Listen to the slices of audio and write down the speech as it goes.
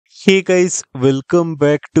Hey guys, welcome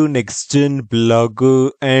back to NextGen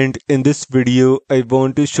Blogger, and in this video I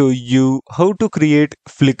want to show you how to create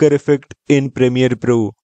flicker effect in Premiere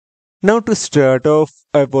Pro. Now to start off,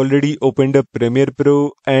 I've already opened up Premiere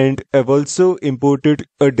Pro and I've also imported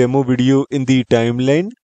a demo video in the timeline.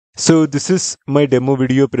 So this is my demo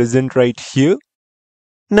video present right here.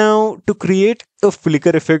 Now to create a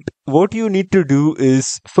flicker effect, what you need to do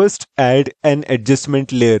is first add an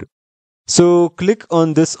adjustment layer. So click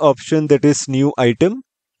on this option that is new item.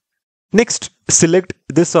 Next, select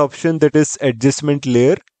this option that is adjustment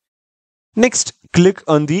layer. Next, click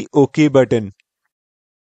on the OK button.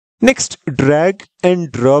 Next, drag and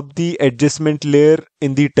drop the adjustment layer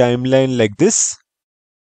in the timeline like this.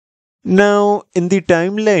 Now, in the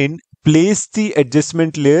timeline, place the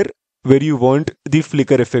adjustment layer where you want the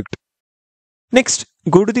flicker effect. Next,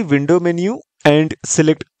 go to the window menu and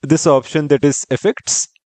select this option that is effects.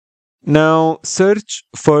 Now search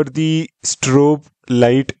for the strobe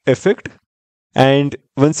light effect, and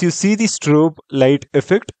once you see the strobe light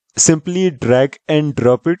effect, simply drag and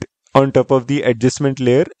drop it on top of the adjustment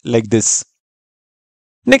layer like this.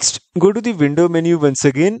 Next, go to the window menu once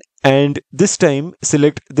again, and this time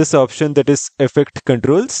select this option that is effect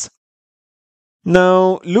controls.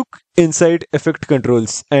 Now look inside effect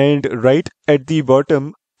controls, and right at the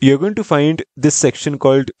bottom you're going to find this section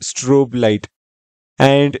called strobe light.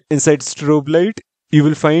 And inside strobe light, you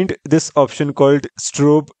will find this option called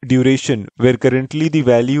strobe duration, where currently the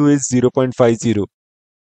value is 0.50.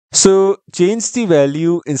 So change the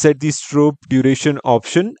value inside the strobe duration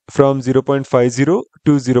option from 0.50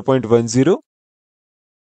 to 0.10.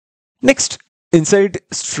 Next, inside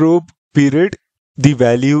strobe period, the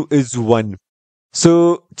value is 1.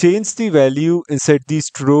 So change the value inside the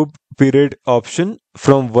strobe period option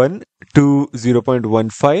from 1 to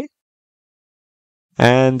 0.15.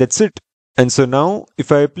 And that's it. And so now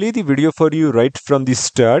if I play the video for you right from the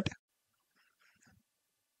start.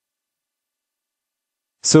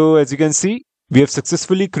 So as you can see, we have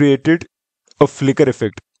successfully created a flicker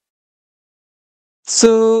effect.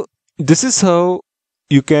 So this is how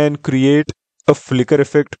you can create a flicker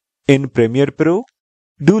effect in Premiere Pro.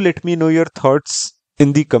 Do let me know your thoughts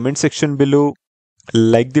in the comment section below.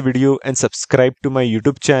 Like the video and subscribe to my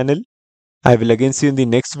YouTube channel. I will again see you in the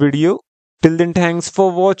next video. Till then, thanks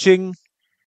for watching.